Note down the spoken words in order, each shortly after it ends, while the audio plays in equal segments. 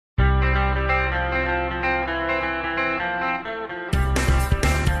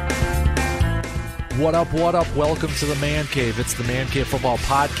What up, what up? Welcome to the Man Cave. It's the Man Cave Football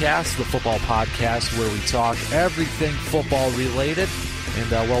Podcast, the football podcast where we talk everything football related.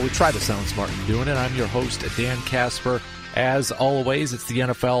 And, we try to sound smart in doing it. I'm your host, Dan Casper. As always, it's the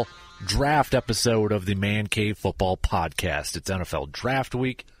NFL Draft episode of the Man Cave Football Podcast. It's NFL Draft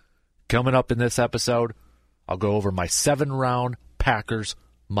Week. Coming up in this episode, I'll go over my 7-round Packers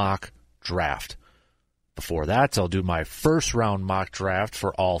mock draft. Before that, I'll do my first-round mock draft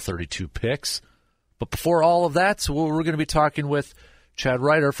for all 32 picks. But before all of that, we're going to be talking with Chad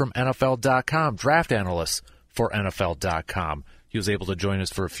Reuter from NFL.com, draft analyst for NFL.com. He was able to join us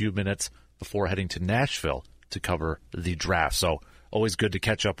for a few minutes before heading to Nashville to cover the draft. So always good to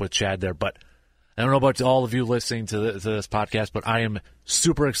catch up with Chad there. But I don't know about all of you listening to this podcast, but I am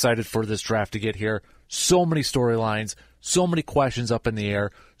super excited for this draft to get here. So many storylines, so many questions up in the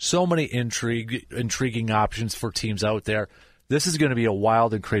air, so many intriguing options for teams out there. This is going to be a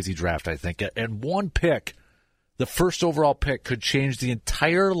wild and crazy draft, I think. And one pick, the first overall pick, could change the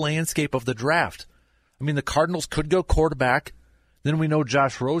entire landscape of the draft. I mean, the Cardinals could go quarterback. Then we know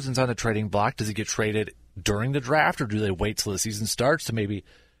Josh Rosen's on the trading block. Does he get traded during the draft, or do they wait till the season starts to maybe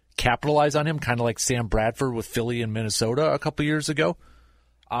capitalize on him, kind of like Sam Bradford with Philly and Minnesota a couple years ago?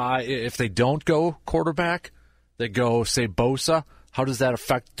 If they don't go quarterback, they go, say, Bosa. How does that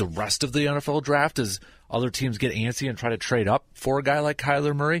affect the rest of the NFL draft? Does other teams get antsy and try to trade up for a guy like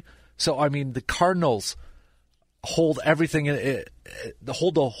Kyler Murray? So, I mean, the Cardinals hold everything,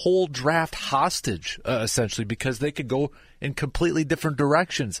 hold the whole draft hostage, essentially, because they could go in completely different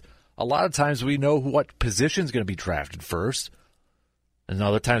directions. A lot of times we know what position is going to be drafted first, and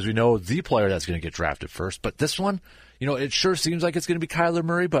other times we know the player that's going to get drafted first. But this one, it sure seems like it's going to be Kyler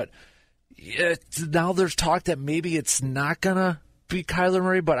Murray, but now there's talk that maybe it's not going to be Kyler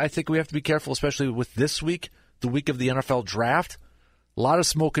Murray, but I think we have to be careful, especially with this week, the week of the NFL draft. A lot of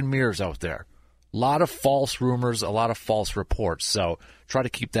smoke and mirrors out there. A lot of false rumors, a lot of false reports. So try to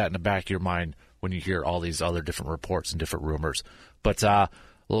keep that in the back of your mind when you hear all these other different reports and different rumors. But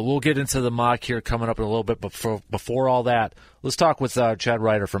we'll get into the mock here coming up in a little bit. But before all that, let's talk with Chad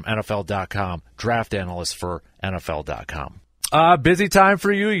Reuter from NFL.com, draft analyst for NFL.com. Busy time for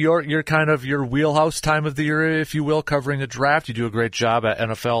you. You're kind of your wheelhouse time of the year, if you will, covering the draft. You do a great job at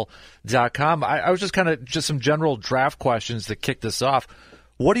NFL.com. I was just some general draft questions to kick this off.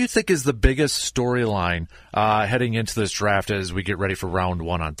 What do you think is the biggest storyline heading into this draft as we get ready for round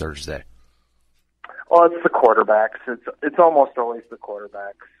one on Thursday? Well, it's the quarterbacks. It's almost always the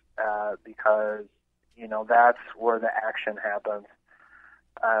quarterbacks because that's where the action happens.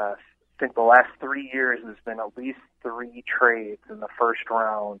 I think the last 3 years there's been at least 3 trades in the first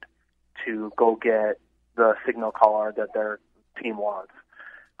round to go get the signal caller that their team wants.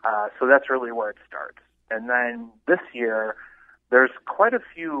 So that's really where it starts. And then this year, there's quite a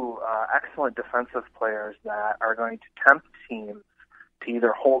few excellent defensive players that are going to tempt teams to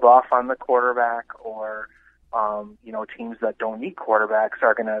either hold off on the quarterback or, teams that don't need quarterbacks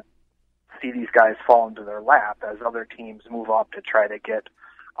are going to see these guys fall into their lap as other teams move up to try to get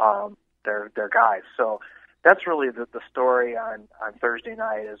their guys. So that's really the story on Thursday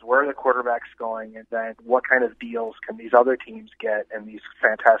night is where are the quarterbacks going, and then what kind of deals can these other teams get and these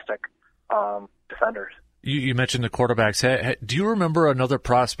fantastic defenders. You mentioned the quarterbacks. Do you remember another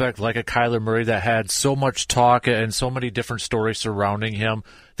prospect like a Kyler Murray that had so much talk and so many different stories surrounding him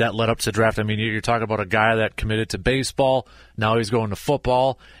that led up to draft? I mean, you're talking about a guy that committed to baseball, now he's going to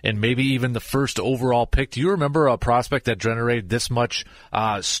football, and maybe even the first overall pick. Do you remember a prospect that generated this much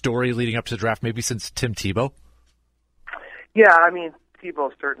story leading up to the draft, maybe since Tim Tebow? Yeah, I mean,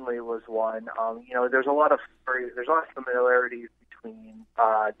 Tebow certainly was one. There's a lot of similarities between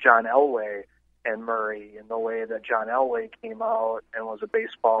John Elway and Murray in the way that John Elway came out and was a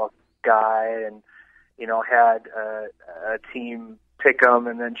baseball guy and, had a team pick him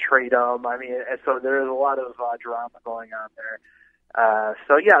and then trade him. I mean, and so there's a lot of drama going on there.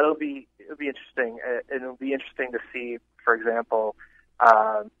 It'll be interesting. It'll be interesting to see, for example,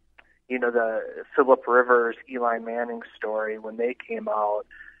 the Phillip Rivers, Eli Manning story when they came out.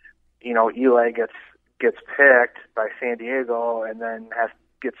 Eli gets picked by San Diego and then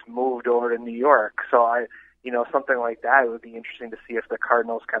gets moved over to New York. So something like that would be interesting to see if the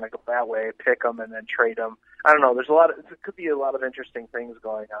Cardinals kind of go that way, pick them and then trade them. I don't know. There could be a lot of interesting things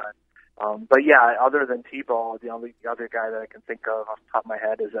going on. But yeah, other than Tebow, the only other guy that I can think of off the top of my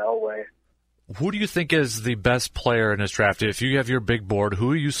head is Elway. Who do you think is the best player in this draft? If you have your big board,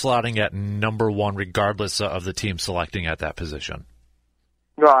 who are you slotting at number one, regardless of the team selecting at that position?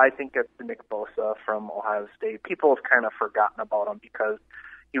 No, I think it's Nick Bosa from Ohio State. People have kind of forgotten about him because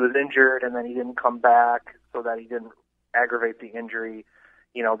he was injured and then he didn't come back so that he didn't aggravate the injury.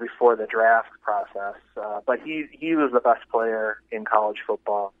 before the draft process. But he was the best player in college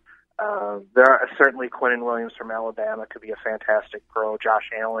football. There are certainly Quinnen Williams from Alabama could be a fantastic pro. Josh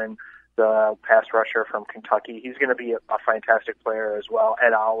Allen, the pass rusher from Kentucky, he's going to be a fantastic player as well.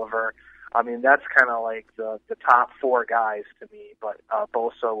 Ed Oliver. I mean, that's kind of like the top four guys to me, but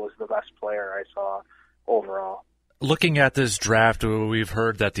Bosa was the best player I saw overall. Looking at this draft, we've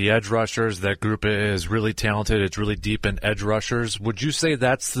heard that the edge rushers, that group is really talented. It's really deep in edge rushers. Would you say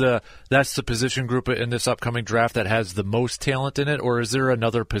that's the position group in this upcoming draft that has the most talent in it, or is there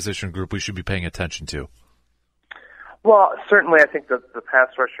another position group we should be paying attention to? Well, certainly I think that the pass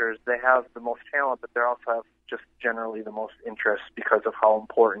rushers, they have the most talent, but they also have just generally the most interest because of how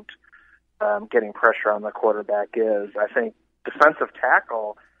important getting pressure on the quarterback is. I think defensive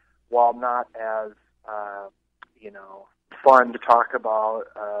tackle, while not as fun to talk about,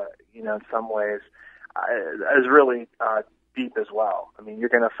 in some ways, is really deep as well. I mean, you're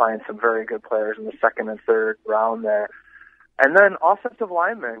going to find some very good players in the second and third round there. And then offensive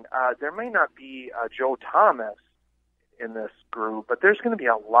linemen, there may not be Joe Thomas in this group, but there's going to be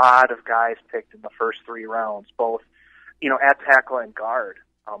a lot of guys picked in the first three rounds, both, at tackle and guard.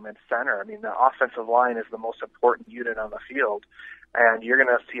 And center. I mean, the offensive line is the most important unit on the field, and you're going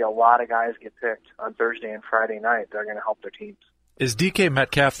to see a lot of guys get picked on Thursday and Friday night. They're going to help their teams. Is DK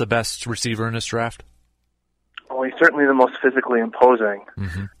Metcalf the best receiver in this draft? Well, he's certainly the most physically imposing,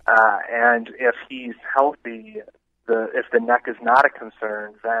 and if he's healthy, if the neck is not a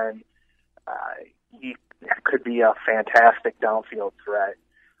concern, then he could be a fantastic downfield threat.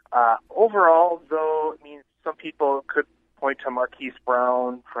 Overall, though, I mean, some people could point to Marquise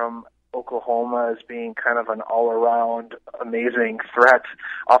Brown from Oklahoma as being kind of an all-around amazing threat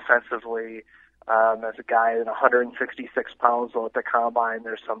offensively. As a guy at 166 pounds, though, at the combine,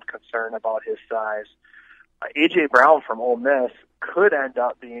 there's some concern about his size. A.J. Brown from Ole Miss could end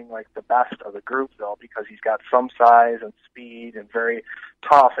up being like the best of the group, though, because he's got some size and speed and very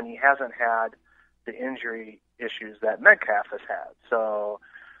tough, and he hasn't had the injury issues that Metcalf has had. So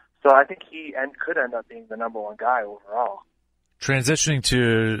I think he could end up being the number one guy overall. Transitioning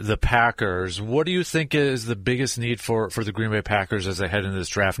to the Packers, what do you think is the biggest need for the Green Bay Packers as they head into this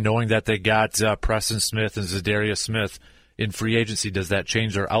draft, knowing that they got Preston Smith and Zadarius Smith in free agency? Does that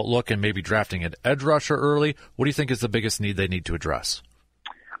change their outlook and maybe drafting an edge rusher early? What do you think is the biggest need they need to address?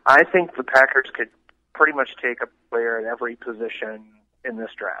 I think the Packers could pretty much take a player at every position in this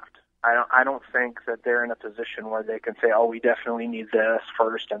draft. I don't think that they're in a position where they can say, oh, we definitely need this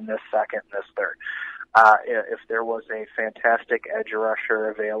first and this second and this third. If there was a fantastic edge rusher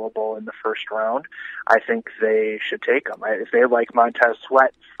available in the first round, I think they should take him. If they like Montez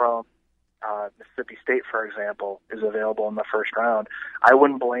Sweat from Mississippi State, for example, is available in the first round, I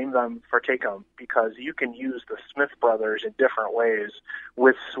wouldn't blame them for taking him because you can use the Smith brothers in different ways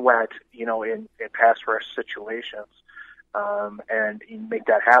with Sweat, in pass rush situations. And make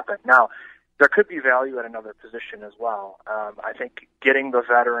that happen. Now, there could be value at another position as well. I think getting the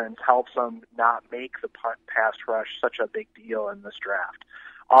veterans helps them not make the pass rush such a big deal in this draft.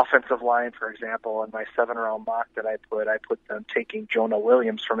 Offensive line, for example, in my 7-round mock that I put them taking Jonah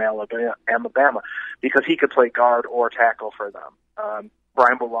Williams from Alabama because he could play guard or tackle for them.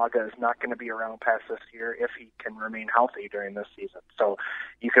 Brian Bulaga is not going to be around past this year if he can remain healthy during this season. So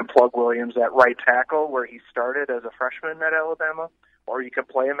you can plug Williams at right tackle where he started as a freshman at Alabama, or you can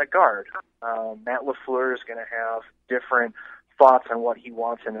play him at guard. Matt LaFleur is going to have different thoughts on what he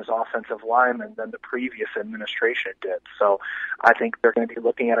wants in his offensive lineman than the previous administration did. So I think they're going to be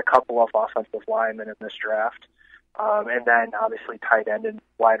looking at a couple of offensive linemen in this draft. And then obviously tight end and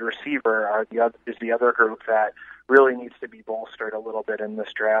wide receiver is the other group that really needs to be bolstered a little bit in this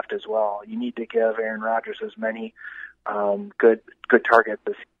draft as well. You need to give Aaron Rodgers as many good targets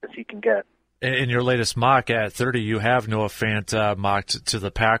as he can get. In your latest mock at 30, you have Noah Fant mocked to the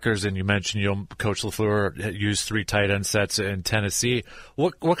Packers, and you mentioned Coach LaFleur used 3 tight end sets in Tennessee.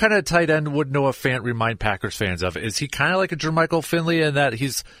 What kind of tight end would Noah Fant remind Packers fans of? Is he kind of like a Jermichael Finley in that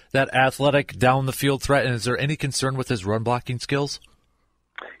he's that athletic down-the-field threat, and is there any concern with his run-blocking skills?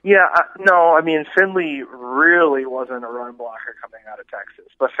 Yeah, no, I mean, Finley really wasn't a run blocker coming out of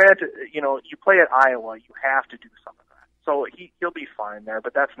Texas. But Fant, you play at Iowa, you have to do some of that. So he'll be fine there,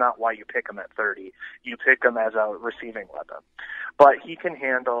 but that's not why you pick him at 30. You pick him as a receiving weapon. But he can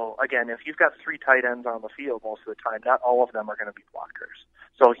handle, again, if you've got 3 tight ends on the field most of the time, not all of them are going to be blockers.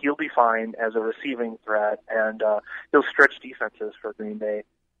 So he'll be fine as a receiving threat, and he'll stretch defenses for Green Bay,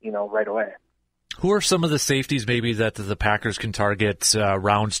 right away. Who are some of the safeties maybe that the Packers can target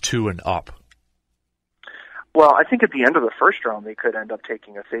rounds 2 and up? Well, I think at the end of the first round they could end up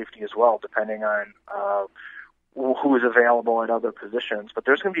taking a safety as well, depending on who is available at other positions. But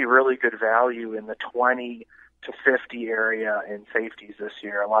there's going to be really good value in the 20 to 50 area in safeties this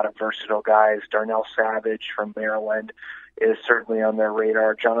year. A lot of versatile guys. Darnell Savage from Maryland is certainly on their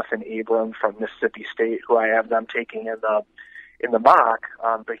radar. Jonathan Abram from Mississippi State, who I have them taking in the mock,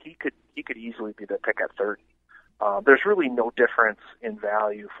 but he could easily be the pick at 30. There's really no difference in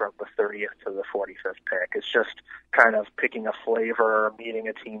value from the 30th to the 45th pick. It's just kind of picking a flavor or meeting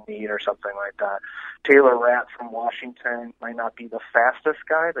a team need or something like that. Taylor Rapp from Washington might not be the fastest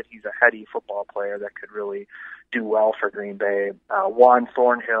guy, but he's a heady football player that could really do well for Green Bay. Juan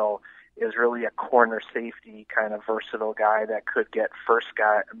Thornhill is really a corner safety kind of versatile guy that could get first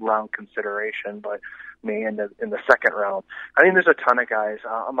round consideration, but may end in the second round. I think there's a ton of guys.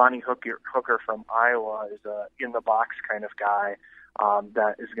 Amani Hooker from Iowa is a in-the-box kind of guy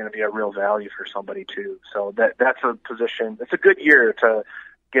that is going to be a real value for somebody too. So that's a position. It's a good year to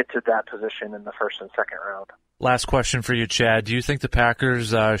get to that position in the first and second round. Last question for you, Chad. Do you think the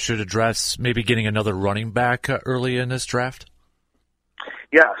Packers should address maybe getting another running back early in this draft?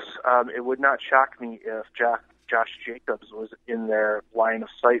 Yes. It would not shock me if Josh Jacobs was in their line of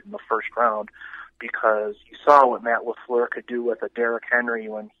sight in the first round, because you saw what Matt LaFleur could do with a Derrick Henry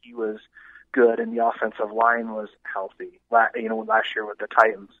when he was good and the offensive line was healthy, last year with the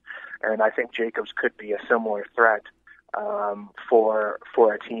Titans. And I think Jacobs could be a similar threat for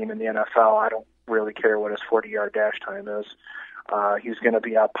a team in the NFL. I don't really care what his 40-yard dash time is. He's going to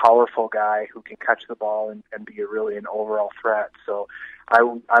be a powerful guy who can catch the ball and be really an overall threat. So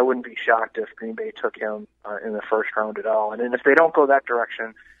I wouldn't be shocked if Green Bay took him in the first round at all. And then if they don't go that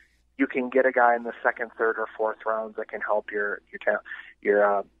direction, you can get a guy in the second, third, or fourth rounds that can help your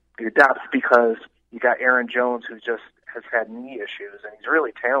depth, because you got Aaron Jones, who just has had knee issues, and he's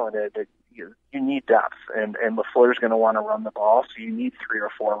really talented. But you need depth, and LaFleur's going to want to run the ball, so you need 3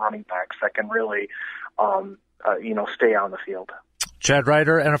 or 4 running backs that can really stay on the field. Chad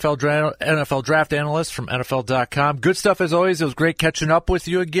Reuter, NFL draft analyst from NFL.com. Good stuff as always. It was great catching up with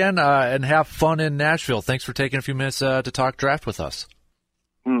you again, and have fun in Nashville. Thanks for taking a few minutes to talk draft with us.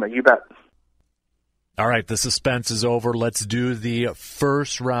 You bet. All right, the suspense is over. Let's do the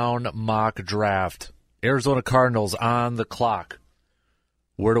first round mock draft. Arizona Cardinals on the clock.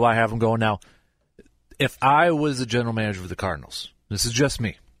 Where do I have them going now? If I was the general manager of the Cardinals, this is just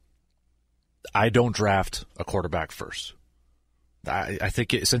me, I don't draft a quarterback first. I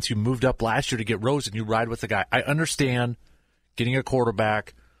think since you moved up last year to get Rosen, you ride with the guy. I understand getting a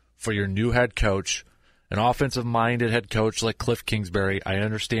quarterback for your new head coach, an offensive-minded head coach like Cliff Kingsbury. I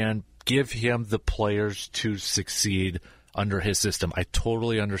understand. Give him the players to succeed under his system. I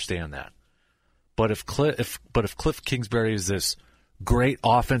totally understand that. But if Cliff Kingsbury is this great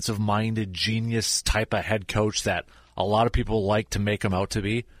offensive-minded genius type of head coach that a lot of people like to make him out to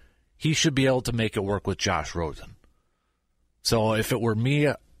be, he should be able to make it work with Josh Rosen. So if it were me,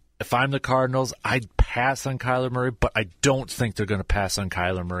 if I'm the Cardinals, I'd pass on Kyler Murray, but I don't think they're going to pass on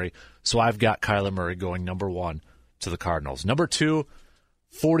Kyler Murray. So I've got Kyler Murray going number 1 to the Cardinals. Number 2,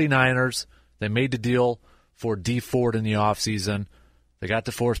 49ers. They made the deal for D Ford in the offseason. They got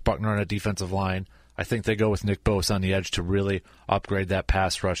DeForest Buckner on a defensive line. I think they go with Nick Bosa on the edge to really upgrade that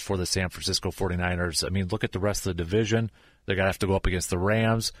pass rush for the San Francisco 49ers. I mean, look at the rest of the division. They're going to have to go up against the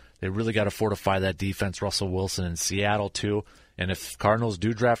Rams. They really got to fortify that defense. Russell Wilson in Seattle, too. And if Cardinals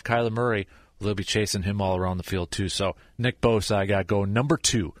do draft Kyler Murray, they'll be chasing him all around the field, too. So Nick Bosa, I got going number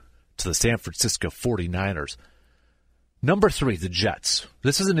 2 to the San Francisco 49ers. Number 3, the Jets.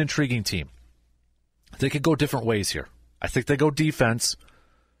 This is an intriguing team. They could go different ways here. I think they go defense.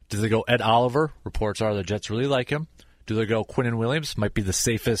 Do they go Ed Oliver? Reports are the Jets really like him. Do they go Quinnen Williams? Might be the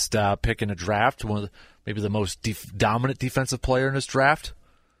safest pick in a draft. Maybe the most dominant defensive player in this draft.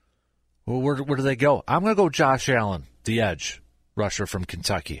 Well, where do they go? I'm going to go Josh Allen, the edge rusher from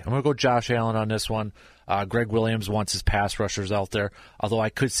Kentucky. I'm going to go Josh Allen on this one. Greg Williams wants his pass rushers out there, although I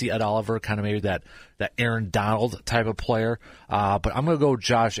could see Ed Oliver, kind of maybe that Aaron Donald type of player. But I'm going to go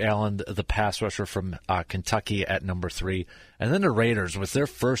Josh Allen, the pass rusher from Kentucky at number 3. And then the Raiders with their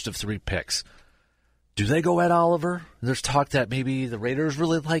first of 3 picks. Do they go Ed Oliver? There's talk that maybe the Raiders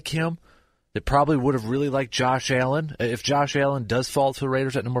really like him. They probably would have really liked Josh Allen. If Josh Allen does fall to the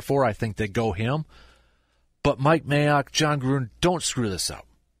Raiders at number 4, I think they go him. But Mike Mayock, John Gruden, don't screw this up.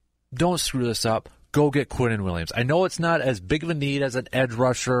 Don't screw this up. Go get Quinnen Williams. I know it's not as big of a need as an edge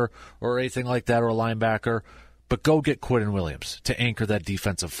rusher or anything like that or a linebacker, but go get Quinnen Williams to anchor that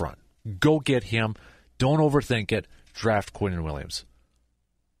defensive front. Go get him. Don't overthink it. Draft Quinnen Williams.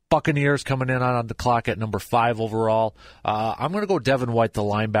 Buccaneers coming in on the clock at number 5 overall. I'm going to go Devin White, the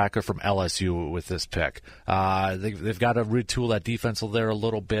linebacker from LSU, with this pick. They've got to retool that defense there a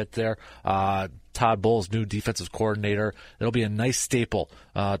little bit there. Todd Bowles, new defensive coordinator. It'll be a nice staple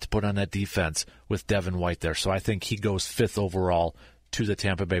to put on that defense with Devin White there. So I think he goes 5th overall to the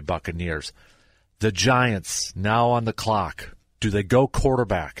Tampa Bay Buccaneers. The Giants now on the clock. Do they go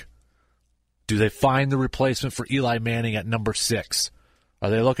quarterback? Do they find the replacement for Eli Manning at number 6? Are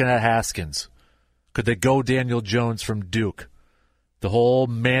they looking at Haskins? Could they go Daniel Jones from Duke? The whole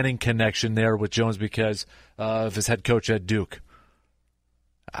Manning connection there with Jones because of his head coach at Duke.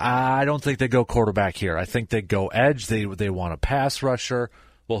 I don't think they go quarterback here. I think they go edge. They want a pass rusher.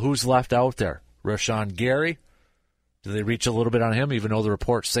 Well, who's left out there? Rashawn Gary? Do they reach a little bit on him, even though the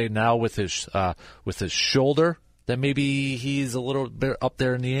reports say now with his shoulder that maybe he's a little bit up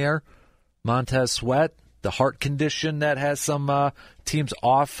there in the air? Montez Sweat, the heart condition that has some teams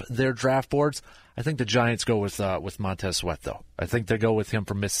off their draft boards. I think the Giants go with Montez Sweat, though. I think they go with him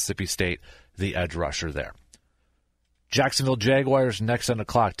from Mississippi State, the edge rusher there. Jacksonville Jaguars next on the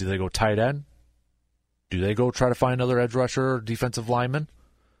clock. Do they go tight end? Do they go try to find another edge rusher or defensive lineman?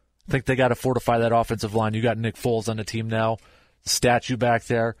 I think they got to fortify that offensive line. You got Nick Foles on the team now. Statue back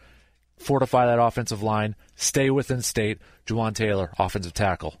there. Fortify that offensive line. Stay within state. Juwan Taylor, offensive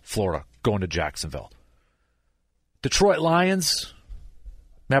tackle, Florida, going to Jacksonville. Detroit Lions.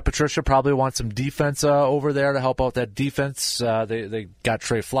 Matt Patricia probably wants some defense over there to help out that defense. They got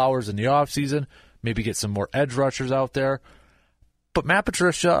Trey Flowers in the offseason. Maybe get some more edge rushers out there. But Matt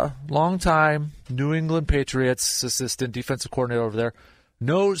Patricia, long-time New England Patriots assistant defensive coordinator over there,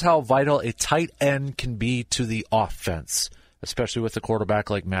 knows how vital a tight end can be to the offense, especially with a quarterback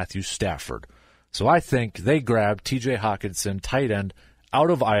like Matthew Stafford. So I think they grab T.J. Hawkinson, tight end,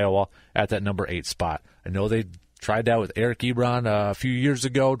 out of Iowa at that number 8 spot. I know they tried that with Eric Ebron a few years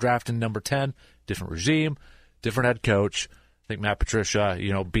ago, drafting number 10. Different regime, different head coach. I think Matt Patricia,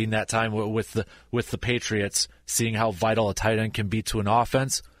 being that time with the Patriots, seeing how vital a tight end can be to an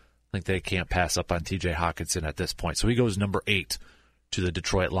offense, I think they can't pass up on T.J. Hawkinson at this point. So he goes number 8 to the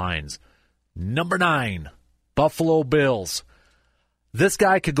Detroit Lions. Number 9, Buffalo Bills. This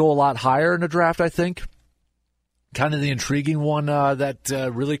guy could go a lot higher in the draft, I think. Kind of the intriguing one that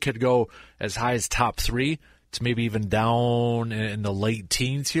really could go as high as top 3 to maybe even down in the late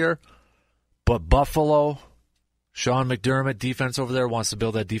teens here. But Buffalo, Sean McDermott, defense over there, wants to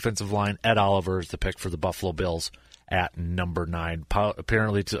build that defensive line. Ed Oliver is the pick for the Buffalo Bills at number 9.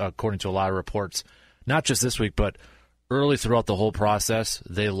 Apparently, according to a lot of reports, not just this week, but early throughout the whole process,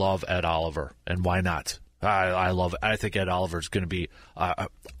 they love Ed Oliver. And why not? I think Ed Oliver is going to be an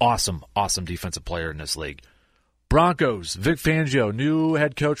awesome defensive player in this league. Broncos, Vic Fangio, new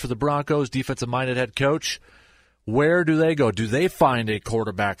head coach for the Broncos, defensive-minded head coach. Where do they go? Do they find a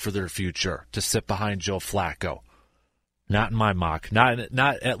quarterback for their future to sit behind Joe Flacco? Not in my mock. Not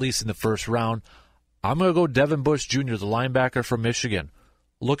at least in the first round. I'm going to go Devin Bush Jr., the linebacker from Michigan.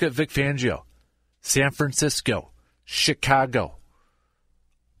 Look at Vic Fangio. San Francisco, Chicago.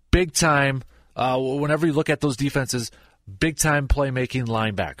 Big time. Whenever you look at those defenses, big-time playmaking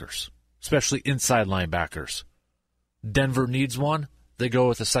linebackers, especially inside linebackers. Denver needs one. They go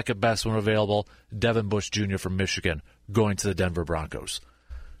with the second-best one available, Devin Bush Jr. from Michigan, going to the Denver Broncos.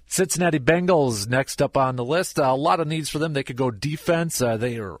 Cincinnati Bengals next up on the list. A lot of needs for them. They could go defense.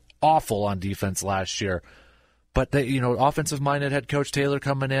 They were awful on defense last year. But they, offensive-minded head coach Taylor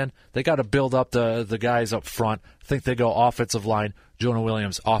coming in, they got to build up the guys up front. I think they go offensive line. Jonah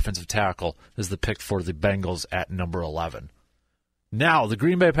Williams, offensive tackle, is the pick for the Bengals at number 11. Now, the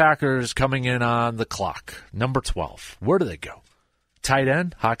Green Bay Packers coming in on the clock. Number 12. Where do they go? Tight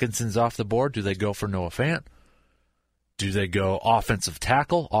end, Hawkinson's off the board. Do they go for Noah Fant? Do they go offensive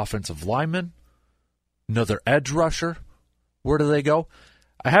tackle, offensive lineman, another edge rusher? Where do they go?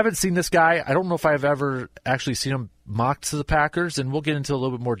 I haven't seen this guy. I don't know if I've ever actually seen him mocked to the Packers, and we'll get into a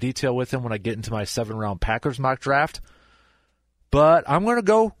little bit more detail with him when I get into my 7-round Packers mock draft. But I'm going to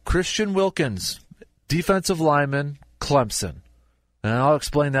go Christian Wilkins, defensive lineman, Clemson. And I'll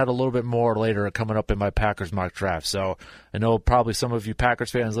explain that a little bit more later coming up in my Packers mock draft. So I know probably some of you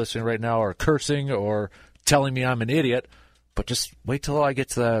Packers fans listening right now are cursing or telling me I'm an idiot, but just wait till I get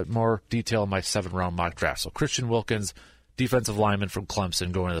to that more detail in my 7-round mock draft. So Christian Wilkins, defensive lineman from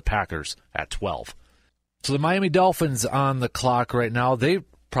Clemson, going to the Packers at 12. So the Miami Dolphins on the clock right now. They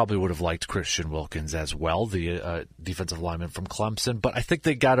probably would have liked Christian Wilkins as well, the defensive lineman from Clemson, but I think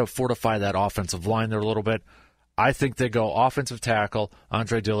they got to fortify that offensive line there a little bit. I think they go offensive tackle,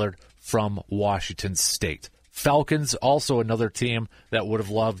 Andre Dillard from Washington State. Falcons, also another team that would have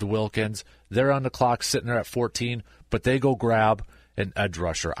loved Wilkins. They're on the clock sitting there at 14, but they go grab an edge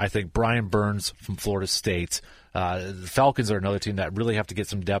rusher. I think Brian Burns from Florida State. The Falcons are another team that really have to get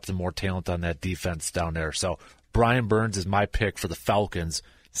some depth and more talent on that defense down there. So Brian Burns is my pick for the Falcons,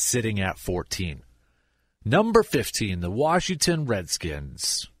 sitting at 14. Number 15, the Washington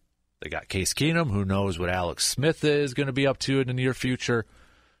Redskins. They got Case Keenum. Who knows what Alex Smith is going to be up to in the near future.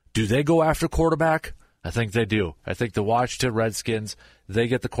 Do they go after quarterback? I think they do. I think the Washington Redskins, they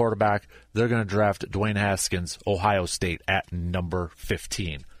get the quarterback. They're going to draft Dwayne Haskins, Ohio State, at number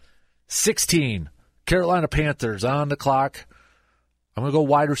 15. 16, Carolina Panthers on the clock. I'm going to go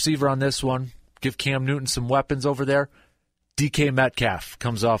wide receiver on this one. Give Cam Newton some weapons over there. DK Metcalf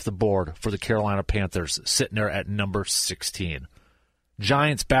comes off the board for the Carolina Panthers, sitting there at number 16.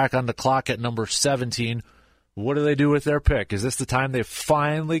 Giants back on the clock at number 17. What do they do with their pick? Is this the time they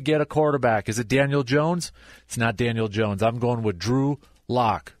finally get a quarterback? Is it Daniel Jones? It's not Daniel Jones. I'm going with Drew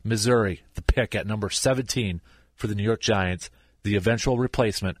Lock, Missouri, the pick at number 17 for the New York Giants, the eventual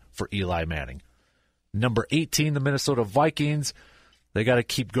replacement for Eli Manning. Number 18, the Minnesota Vikings. They got to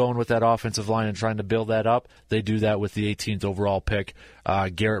keep going with that offensive line and trying to build that up. They do that with the 18th overall pick,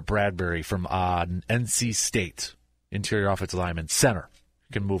 Garrett Bradbury from NC State, interior offensive lineman, center.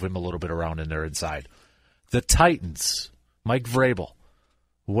 You can move him a little bit around in there inside. The Titans, Mike Vrabel.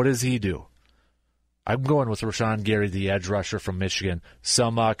 What does he do? I'm going with Rashawn Gary, the edge rusher from Michigan.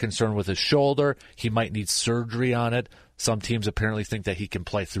 Some concern with his shoulder. He might need surgery on it. Some teams apparently think that he can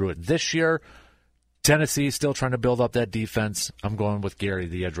play through it this year. Tennessee still trying to build up that defense. I'm going with Gary,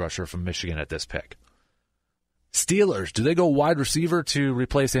 the edge rusher from Michigan, at this pick. Steelers, do they go wide receiver to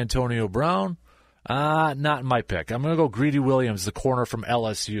replace Antonio Brown? Not my pick. I'm going to go Greedy Williams, the corner from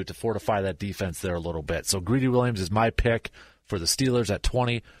LSU, to fortify that defense there a little bit. So Greedy Williams is my pick for the Steelers at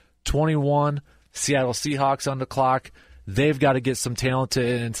 20. 21, Seattle Seahawks on the clock. They've got to get some talent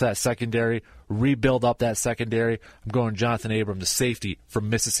into that secondary, rebuild up that secondary. I'm going Jonathan Abram, the safety from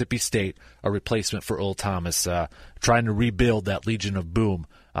Mississippi State, a replacement for Earl Thomas, trying to rebuild that Legion of Boom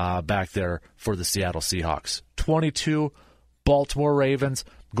back there for the Seattle Seahawks. 22, Baltimore Ravens.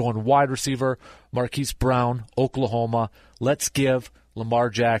 Going wide receiver, Marquise Brown, Oklahoma. Let's give Lamar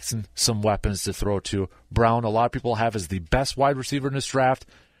Jackson some weapons to throw to. Brown, a lot of people have as the best wide receiver in this draft.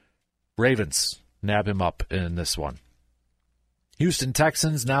 Ravens nab him up in this one. Houston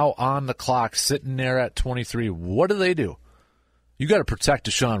Texans now on the clock, sitting there at 23. What do? You got to protect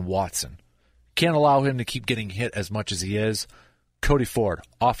Deshaun Watson. Can't allow him to keep getting hit as much as he is. Cody Ford,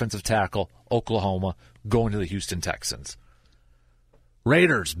 offensive tackle, Oklahoma, going to the Houston Texans.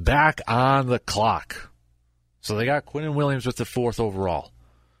 Raiders back on the clock. So they got Quinnen Williams with the 4th overall.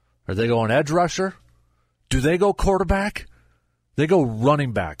 Are they going edge rusher? Do they go quarterback? They go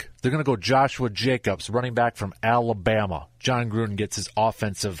running back. They're going to go Joshua Jacobs, running back from Alabama. John Gruden gets his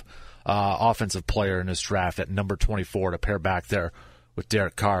offensive player in his draft at number 24 to pair back there with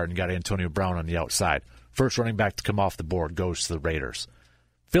Derek Carr, and got Antonio Brown on the outside. First running back to come off the board goes to the Raiders.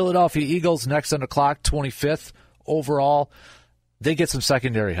 Philadelphia Eagles next on the clock, 25th overall. They get some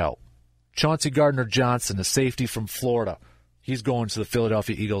secondary help. Chauncey Gardner-Johnson, the safety from Florida, he's going to the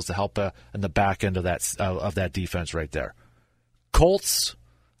Philadelphia Eagles to help in the back end of that defense right there. Colts,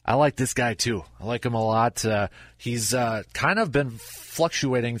 I like this guy too. I like him a lot. He's kind of been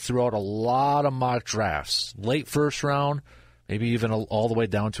fluctuating throughout a lot of mock drafts. Late first round, maybe even all the way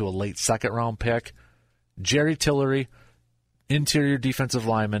down to a late second round pick. Jerry Tillery, interior defensive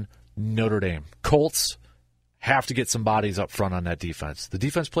lineman, Notre Dame. Colts have to get some bodies up front on that defense. The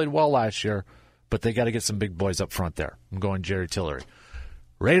defense played well last year, but they got to get some big boys up front there. I'm going Jerry Tillery.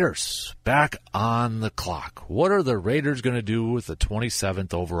 Raiders back on the clock. What are the Raiders going to do with the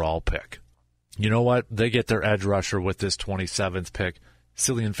 27th overall pick? You know what? They get their edge rusher with this 27th pick.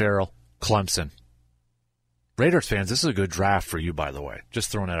 Cillian Farrell, Clemson. Raiders fans, this is a good draft for you, by the way.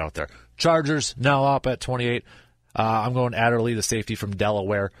 Just throwing that out there. Chargers now up at 28. I'm going Adderley, the safety from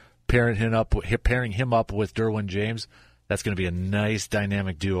Delaware. Pairing him up with Derwin James. That's going to be a nice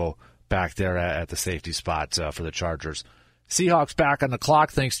dynamic duo back there at the safety spot for the Chargers. Seahawks back on the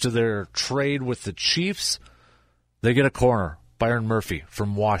clock thanks to their trade with the Chiefs. They get a corner, Byron Murphy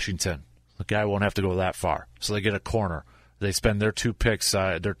from Washington. The guy won't have to go that far, so they get a corner. They spend their 2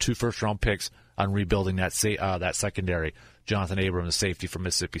 first-round picks on rebuilding that secondary. Jonathan Abram, the safety from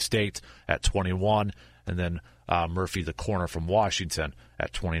Mississippi State, at 21, and then Murphy, the corner from Washington,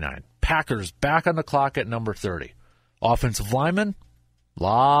 at 29. Packers back on the clock at number 30. Offensive lineman, a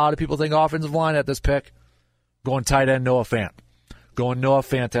lot of people think offensive line at this pick. Going tight end Noah Fant. Going Noah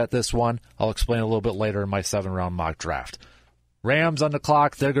Fant at this one. I'll explain a little bit later in my 7-round mock draft. Rams on the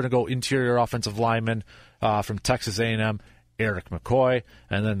clock. They're going to go interior offensive lineman from Texas A&M, Eric McCoy.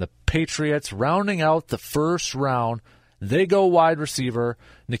 And then the Patriots rounding out the first round. They go wide receiver,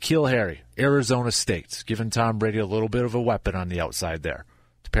 N'Keal Harry, Arizona State, giving Tom Brady a little bit of a weapon on the outside there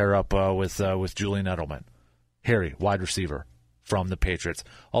to pair up with Julian Edelman. Harry, wide receiver from the Patriots.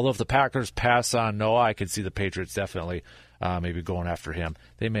 Although if the Packers pass on Noah, I could see the Patriots definitely maybe going after him.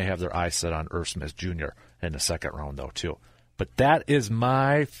 They may have their eyes set on Irv Smith Jr. in the second round, though, too. But that is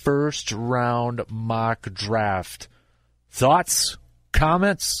my first round mock draft. Thoughts?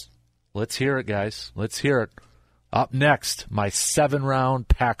 Comments? Let's hear it, guys. Let's hear it. Up next, my 7-round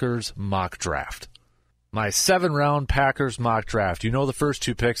Packers mock draft. My 7-round Packers mock draft. You know the first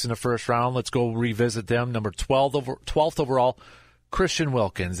 2 picks in the first round. Let's go revisit them. Number 12th overall, Christian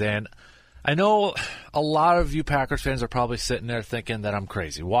Wilkins. And I know a lot of you Packers fans are probably sitting there thinking that I'm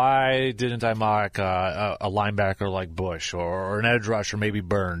crazy. Why didn't I mock a linebacker like Bush or an edge rusher, maybe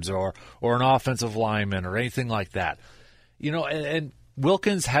Burns, or an offensive lineman or anything like that? You know, and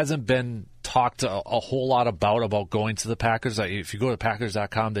Wilkins hasn't been talked a whole lot about going to the Packers. If you go to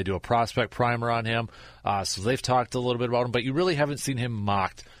Packers.com, they do a prospect primer on him. So they've talked a little bit about him, but you really haven't seen him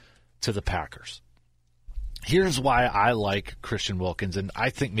mocked to the Packers. Here's why I like Christian Wilkins, and I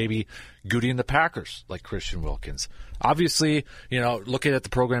think maybe Goody and the Packers like Christian Wilkins. Obviously, you know, looking at the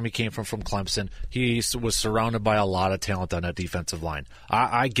program he came from Clemson, he was surrounded by a lot of talent on that defensive line.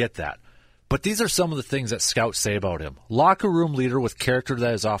 I get that. But these are some of the things that scouts say about him. Locker room leader with character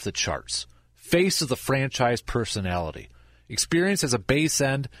that is off the charts. Face of the franchise personality. Experience as a base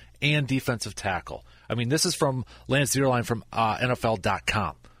end and defensive tackle. I mean, this is from Lance Zierlein from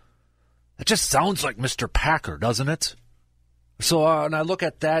NFL.com. It just sounds like Mr. Packer, doesn't it? So and I look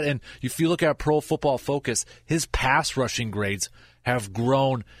at that, and if you look at Pro Football Focus, his pass rushing grades have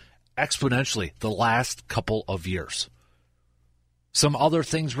grown exponentially the last couple of years. Some other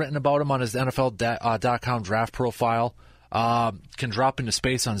things written about him on his NFL.com draft profile. Can drop into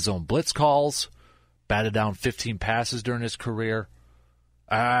space on zone blitz calls. Batted down 15 passes during his career.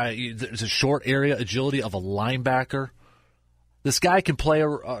 There's a short area agility of a linebacker. This guy can play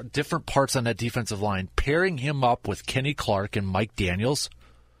different parts on that defensive line. Pairing him up with Kenny Clark and Mike Daniels,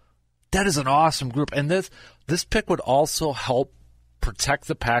 that is an awesome group. And this pick would also help protect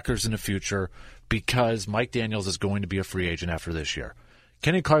the Packers in the future because Mike Daniels is going to be a free agent after this year.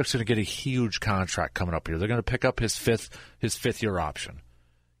 Kenny Clark's going to get a huge contract coming up here. They're going to pick up his fifth year option.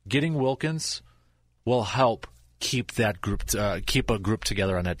 Getting Wilkins will help keep that group keep a group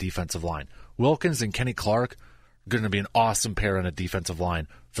together on that defensive line. Wilkins and Kenny Clark are going to be an awesome pair on a defensive line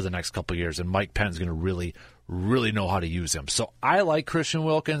for the next couple of years, and Mike Penn's going to really, really know how to use him. So I like Christian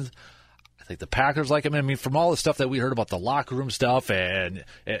Wilkins. I think the Packers like him. I mean, from all the stuff that we heard about the locker room stuff and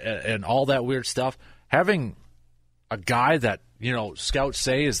all that weird stuff, having a guy that, you know, scouts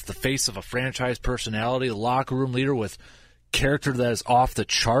say is the face of a franchise personality, a locker room leader with character that is off the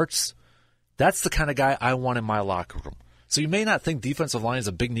charts, that's the kind of guy I want in my locker room. So you may not think defensive line is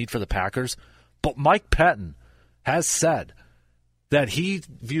a big need for the Packers, but Mike Pettin has said that he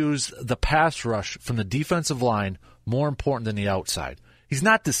views the pass rush from the defensive line more important than the outside. He's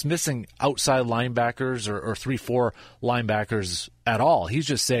not dismissing outside linebackers or 3-4 linebackers at all. He's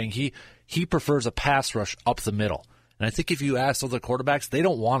just saying he prefers a pass rush up the middle. And I think if you ask other quarterbacks, they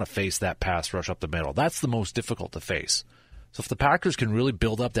don't want to face that pass rush up the middle. That's the most difficult to face. So if the Packers can really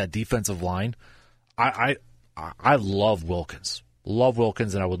build up that defensive line, I love Wilkins. Love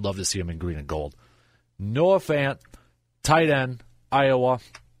Wilkins, and I would love to see him in green and gold. Noah Fant, tight end, Iowa.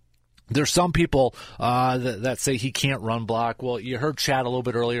 There's some people that say he can't run block. Well, you heard Chad a little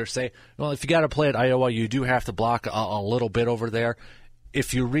bit earlier say, well, if you got to play at Iowa, you do have to block a little bit over there.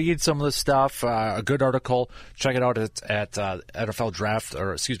 If you read some of the stuff, a good article, check it out at NFL Draft,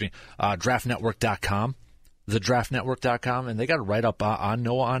 or draftnetwork.com, thedraftnetwork.com, and they got a write-up on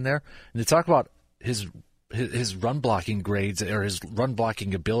Noah on there. And they talk about his run blocking grades, or his run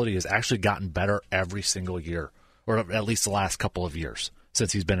blocking ability has actually gotten better every single year, or at least the last couple of years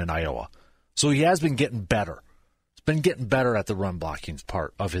since he's been in Iowa. So he has been getting better. He's been getting better at the run blocking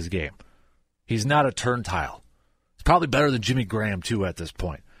part of his game. He's not a turntile. He's probably better than Jimmy Graham, too, at this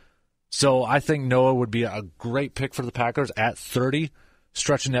point. So I think Noah would be a great pick for the Packers at 30,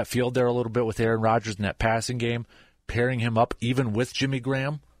 stretching that field there a little bit with Aaron Rodgers in that passing game, pairing him up even with Jimmy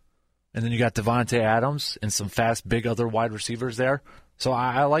Graham. And then you got Devontae Adams and some fast, big other wide receivers there. So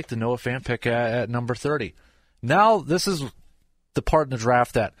I like the Noah Fant pick at number 30. Now, this is the part in the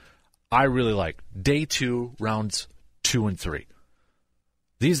draft that I really like. Day 2, rounds 2 and 3.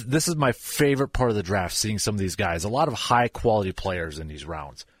 This is my favorite part of the draft, seeing some of these guys. A lot of high-quality players in these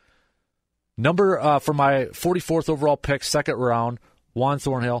rounds. For my 44th overall pick, second round, Juan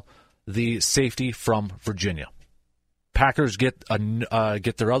Thornhill, the safety from Virginia. Packers get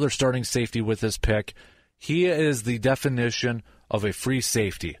their other starting safety with this pick. He is the definition of a free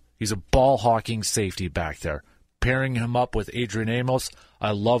safety. He's a ball-hawking safety back there. Pairing him up with Adrian Amos, I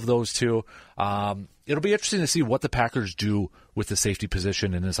love those two. It'll be interesting to see what the Packers do with the safety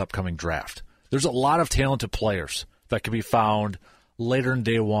position in this upcoming draft. There's a lot of talented players that can be found later in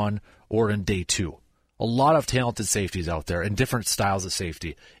day one or in day two. A lot of talented safeties out there and different styles of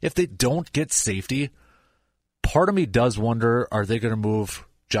safety. If they don't get safety, part of me does wonder, are they going to move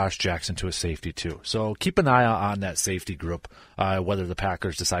Josh Jackson to a safety too? So keep an eye on that safety group, whether the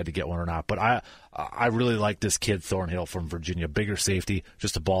Packers decide to get one or not. But I really like this kid Thornhill from Virginia. Bigger safety,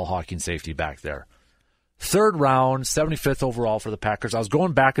 just a ball-hawking safety back there. Third round, 75th overall for the Packers. I was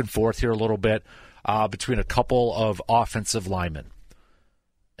going back and forth here a little bit between a couple of offensive linemen.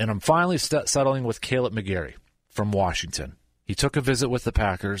 And I'm finally settling with Caleb McGarry from Washington. He took a visit with the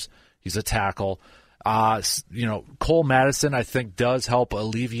Packers. He's a tackle. Cole Madison, I think, does help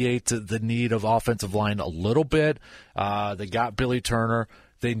alleviate the need of offensive line a little bit. They got Billy Turner.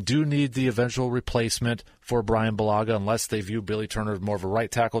 They do need the eventual replacement for Brian Bulaga, unless they view Billy Turner as more of a right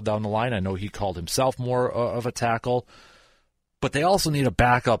tackle down the line. I know he called himself more of a tackle. But they also need a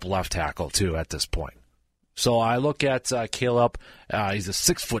backup left tackle, too, at this point. So I look at Caleb. He's a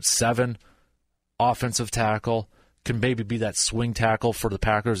 6'7" offensive tackle. Can maybe be that swing tackle for the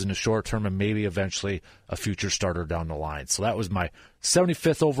Packers in the short term and maybe eventually a future starter down the line. So that was my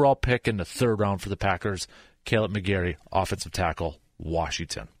 75th overall pick in the third round for the Packers. Caleb McGarry, offensive tackle,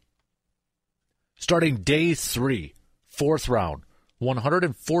 Washington. Starting day 3, fourth round,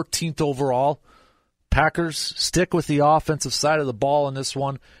 114th overall. Packers stick with the offensive side of the ball in this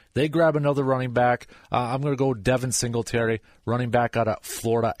one. They grab another running back. I'm going to go Devin Singletary, running back out of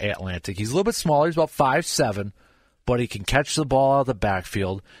Florida Atlantic. He's a little bit smaller. He's about 5'7", but he can catch the ball out of the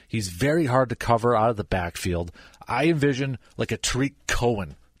backfield. He's very hard to cover out of the backfield. I envision like a Tariq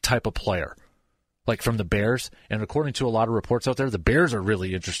Cohen type of player, like from the Bears. And according to a lot of reports out there, the Bears are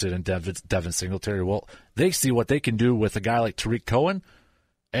really interested in Devin Singletary. Well, they see what they can do with a guy like Tariq Cohen.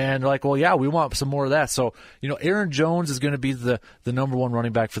 And like, well, yeah, we want some more of that. So, Aaron Jones is going to be the number one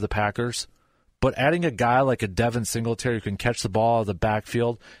running back for the Packers. But adding a guy like a Devin Singletary who can catch the ball out of the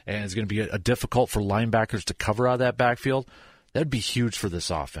backfield and is going to be difficult for linebackers to cover out of that backfield, that'd be huge for this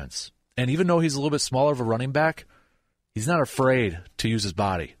offense. And even though he's a little bit smaller of a running back, he's not afraid to use his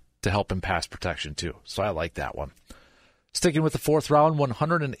body to help in pass protection too. So I like that one. Sticking with the fourth round,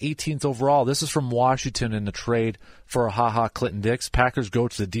 118th overall. This is from Washington in the trade for Clinton Dix. Packers go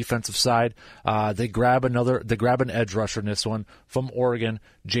to the defensive side. They grab an edge rusher in this one from Oregon,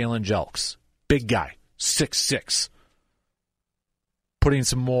 Jalen Jelks. Big guy, 6'6". Putting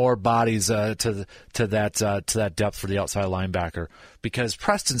some more bodies to that depth for the outside linebacker, because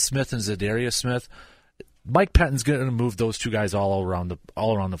Preston Smith and Zadarius Smith, Mike Pettin's going to move those two guys all around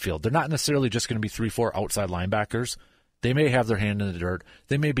the field. They're not necessarily just going to be 3-4 outside linebackers. They may have their hand in the dirt.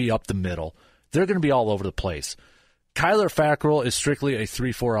 They may be up the middle. They're going to be all over the place. Kyler Fackrell is strictly a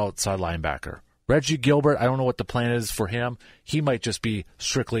 3-4 outside linebacker. Reggie Gilbert, I don't know what the plan is for him. He might just be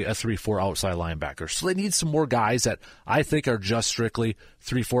strictly a 3-4 outside linebacker. So they need some more guys that I think are just strictly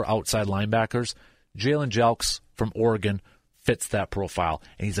 3-4 outside linebackers. Jalen Jelks from Oregon fits that profile,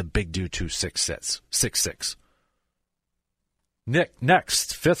 and he's a big dude too, 6'6".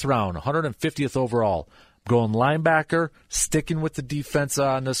 Next, fifth round, 150th overall. Going linebacker, sticking with the defense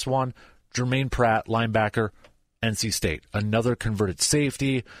on this one. Jermaine Pratt, linebacker, NC State. Another converted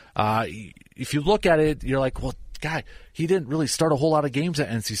safety. If you look at it, you're like, well, guy, he didn't really start a whole lot of games at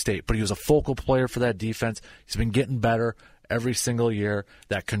NC State, but he was a focal player for that defense. He's been getting better every single year.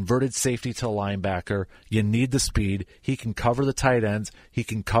 That converted safety to a linebacker. You need the speed. He can cover the tight ends. He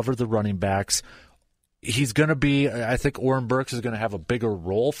can cover the running backs. He's going to be, I think Oren Burks is going to have a bigger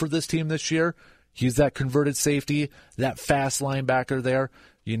role for this team this year. He's that converted safety, that fast linebacker there.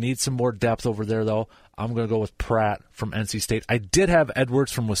 You need some more depth over there, though. I'm going to go with Pratt from NC State. I did have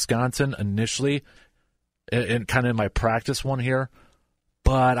Edwards from Wisconsin initially, and kind of in my practice one here,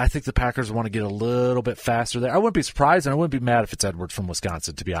 but I think the Packers want to get a little bit faster there. I wouldn't be surprised, and I wouldn't be mad if it's Edwards from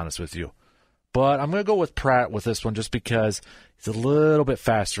Wisconsin, to be honest with you. But I'm going to go with Pratt with this one just because he's a little bit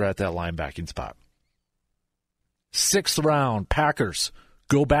faster at that linebacking spot. Sixth round, Packers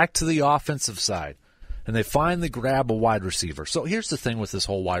go back to the offensive side, and they finally grab a wide receiver. So here's the thing with this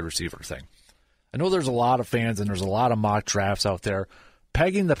whole wide receiver thing. I know there's a lot of fans and there's a lot of mock drafts out there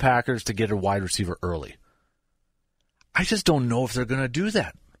pegging the Packers to get a wide receiver early. I just don't know if they're going to do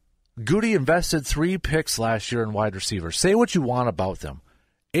that. Goody invested 3 picks last year in wide receivers. Say what you want about them.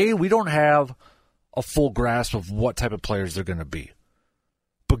 We don't have a full grasp of what type of players they're going to be.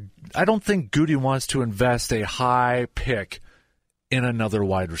 But I don't think Goody wants to invest a high pick in another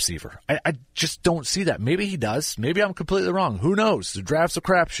wide receiver. I just don't see that. Maybe he does. Maybe I'm completely wrong. Who knows? The draft's a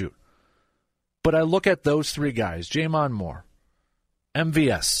crapshoot. But I look at those three guys, Jamon Moore,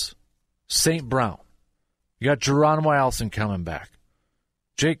 MVS, St. Brown. You got Geronimo Allison coming back,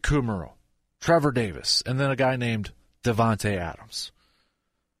 Jake Kumaro, Trevor Davis, and then a guy named Devontae Adams.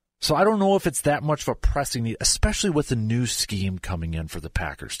 So I don't know if it's that much of a pressing need, especially with the new scheme coming in for the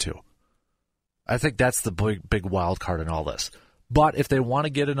Packers too. I think that's the big wild card in all this. But if they want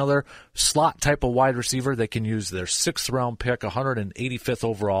to get another slot type of wide receiver, they can use their 6th round pick, 185th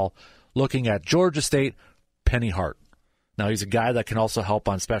overall, looking at Georgia State, Penny Hart. Now, he's a guy that can also help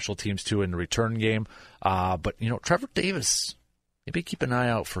on special teams, too, in the return game. But, Trevor Davis, maybe keep an eye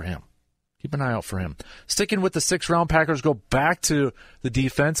out for him. Keep an eye out for him. Sticking with the 6th round, Packers go back to the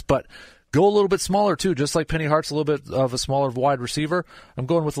defense, but go a little bit smaller, too. Just like Penny Hart's a little bit of a smaller wide receiver, I'm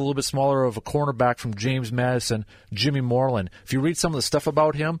going with a little bit smaller of a cornerback from James Madison, Jimmy Moreland. If you read some of the stuff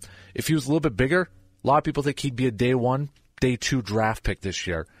about him, if he was a little bit bigger, a lot of people think he'd be a day 1, day 2 draft pick this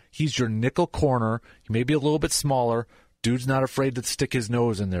year. He's your nickel corner. He may be a little bit smaller. Dude's not afraid to stick his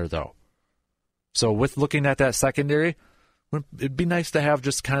nose in there, though. So with looking at that secondary, it'd be nice to have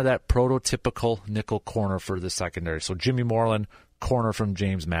just kind of that prototypical nickel corner for the secondary. So Jimmy Moreland, corner from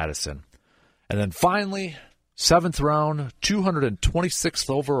James Madison. And then finally, 7th round, 226th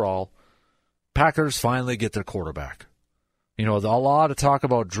overall, Packers finally get their quarterback. A lot of talk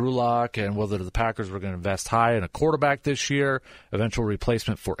about Drew Lock and whether the Packers were going to invest high in a quarterback this year, eventual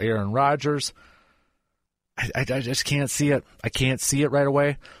replacement for Aaron Rodgers. I just can't see it. I can't see it right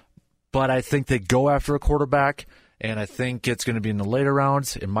away. But I think they go after a quarterback, and I think it's going to be in the later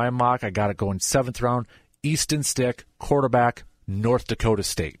rounds. In my mock, I got it going 7th round, Easton Stick, quarterback, North Dakota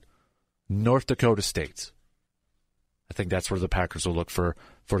State. North Dakota State. I think that's where the Packers will look for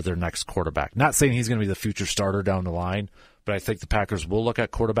their next quarterback. Not saying he's going to be the future starter down the line, but I think the Packers will look at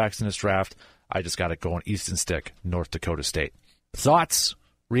quarterbacks in this draft. I just got it going Easton Stick, North Dakota State. Thoughts?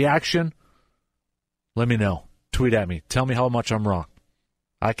 Reaction? Let me know. Tweet at me. Tell me how much I'm wrong.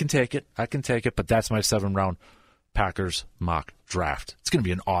 I can take it, but that's my 7th round Packers mock draft. It's going to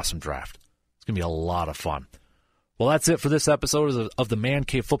be an awesome draft. It's going to be a lot of fun. Well, that's it for this episode of the Man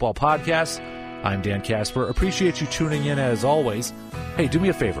Cave Football Podcast. I'm Dan Casper. Appreciate you tuning in as always. Hey, do me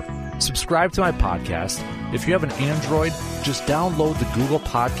a favor. Subscribe to my podcast. If you have an Android, just download the Google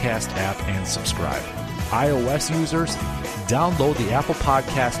Podcast app and subscribe. iOS users, download the Apple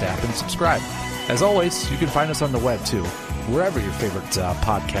Podcast app and subscribe. As always, you can find us on the web, too, wherever your favorite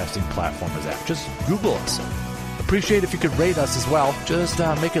podcasting platform is at. Just Google us. Appreciate if you could rate us as well. Just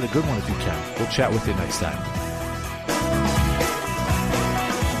make it a good one if you can. We'll chat with you next time.